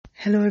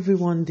Hello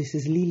everyone, this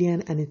is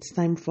Lillian and it's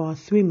time for our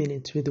 3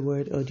 minutes with the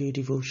word audio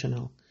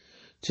devotional.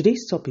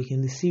 Today's topic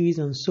in the series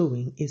on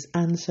sowing is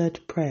answered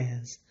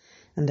prayers,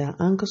 and our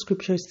anchor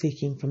scripture is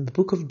taken from the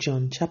book of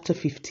John chapter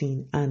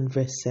 15 and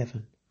verse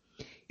 7.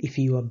 If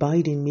you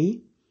abide in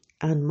me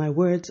and my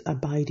words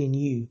abide in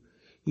you,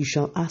 you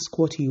shall ask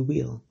what you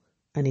will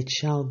and it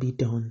shall be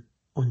done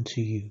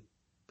unto you.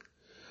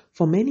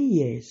 For many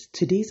years,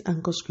 today's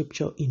anchor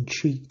scripture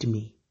intrigued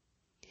me.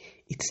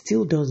 It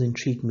still does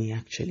intrigue me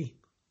actually.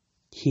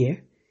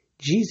 Here,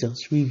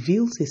 Jesus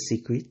reveals a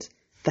secret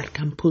that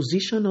can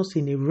position us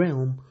in a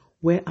realm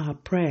where our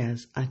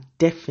prayers are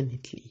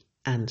definitely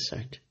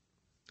answered.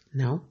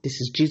 Now, this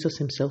is Jesus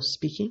himself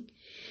speaking.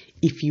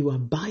 If you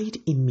abide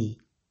in me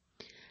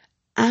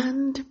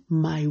and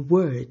my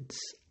words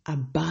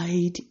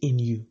abide in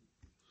you,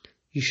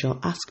 you shall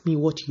ask me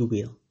what you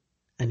will,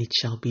 and it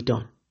shall be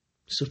done.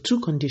 So 2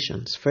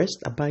 conditions.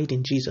 First, abide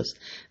in Jesus.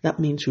 That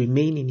means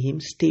remain in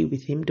him, stay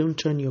with him, don't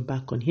turn your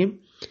back on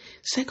him.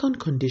 Second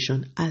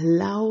condition,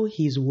 allow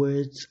his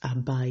words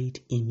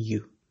abide in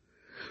you.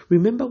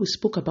 Remember, we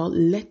spoke about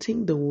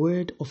letting the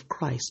word of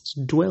Christ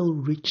dwell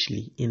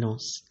richly in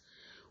us.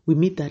 We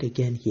meet that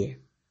again here.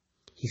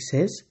 He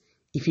says,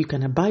 if you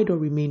can abide or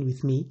remain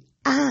with me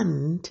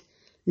and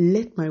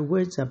let my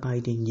words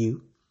abide in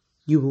you,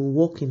 you will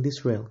walk in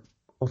this realm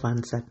of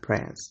answered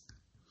prayers.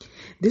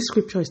 This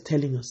scripture is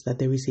telling us that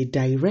there is a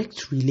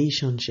direct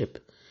relationship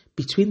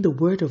between the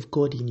word of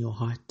God in your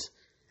heart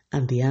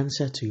and the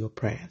answer to your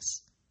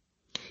prayers.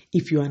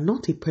 If you are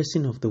not a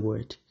person of the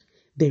word,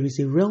 there is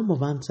a realm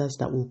of answers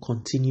that will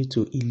continue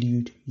to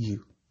elude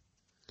you.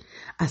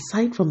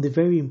 Aside from the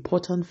very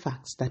important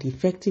facts that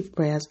effective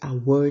prayers are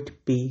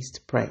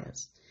word-based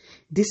prayers,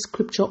 this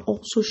scripture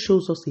also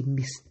shows us a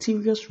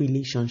mysterious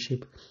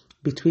relationship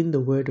between the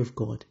word of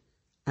God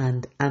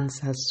and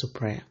answers to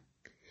prayer.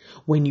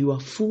 When you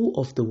are full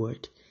of the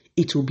word,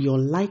 it will be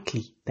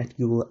unlikely that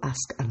you will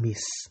ask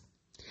amiss.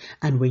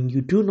 And when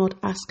you do not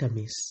ask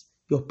amiss,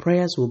 your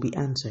prayers will be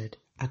answered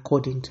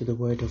according to the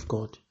word of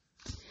God.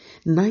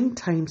 9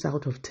 times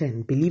out of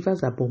 10,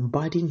 believers are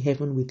bombarding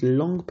heaven with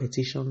long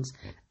petitions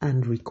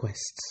and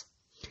requests.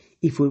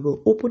 If we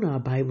will open our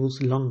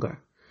Bibles longer,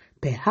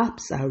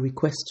 perhaps our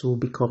requests will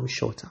become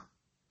shorter.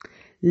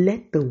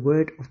 Let the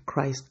word of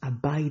Christ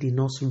abide in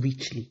us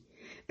richly,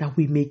 that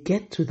we may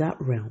get to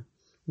that realm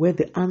where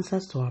the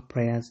answers to our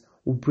prayers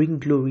will bring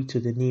glory to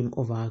the name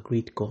of our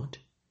great God.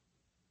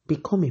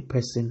 Become a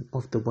person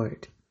of the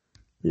word.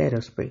 Let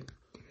us pray.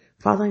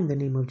 Father, in the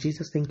name of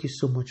Jesus, thank you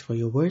so much for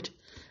your word.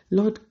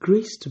 Lord,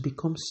 grace to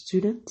become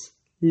students,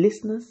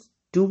 listeners,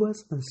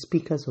 doers, and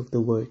speakers of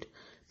the word.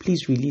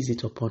 Please release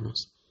it upon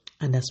us.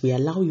 And as we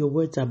allow your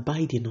words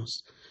abide in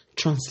us,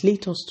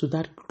 translate us to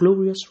that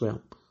glorious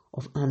realm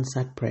of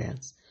answered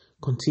prayers.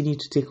 Continue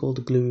to take all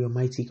the glory,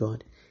 Almighty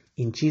God.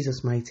 In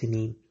Jesus' mighty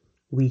name,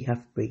 we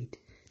have prayed.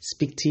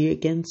 Speak to you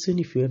again soon.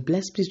 If you are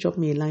blessed, please drop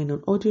me a line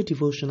on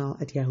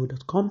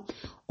audiodevotional@yahoo.com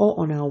or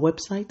on our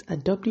website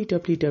at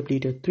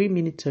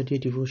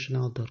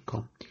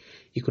www.3minutesaudiodevotional.com.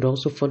 You could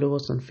also follow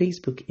us on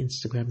Facebook,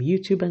 Instagram,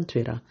 YouTube, and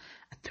Twitter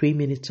at 3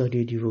 Minutes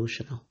Audio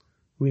Devotional.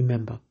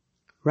 Remember,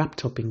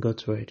 wrapped up in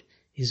God's word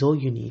is all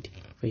you need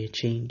for your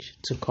change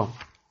to come.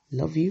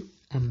 Love you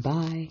and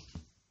bye.